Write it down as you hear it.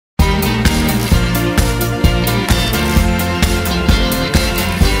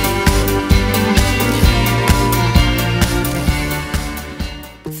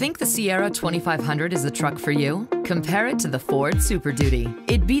Sierra 2500 is the truck for you? Compare it to the Ford Super Duty.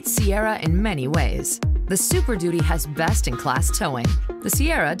 It beats Sierra in many ways. The Super Duty has best-in-class towing. The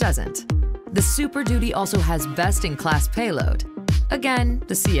Sierra doesn't. The Super Duty also has best-in-class payload. Again,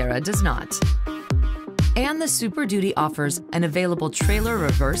 the Sierra does not. And the Super Duty offers an available trailer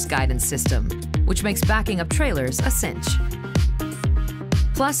reverse guidance system, which makes backing up trailers a cinch.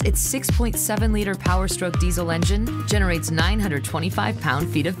 Plus, its 6.7-liter Power-Stroke diesel engine generates 925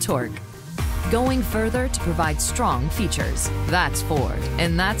 pound-feet of torque, going further to provide strong features. That's Ford,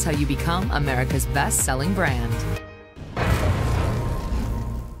 and that's how you become America's best-selling brand.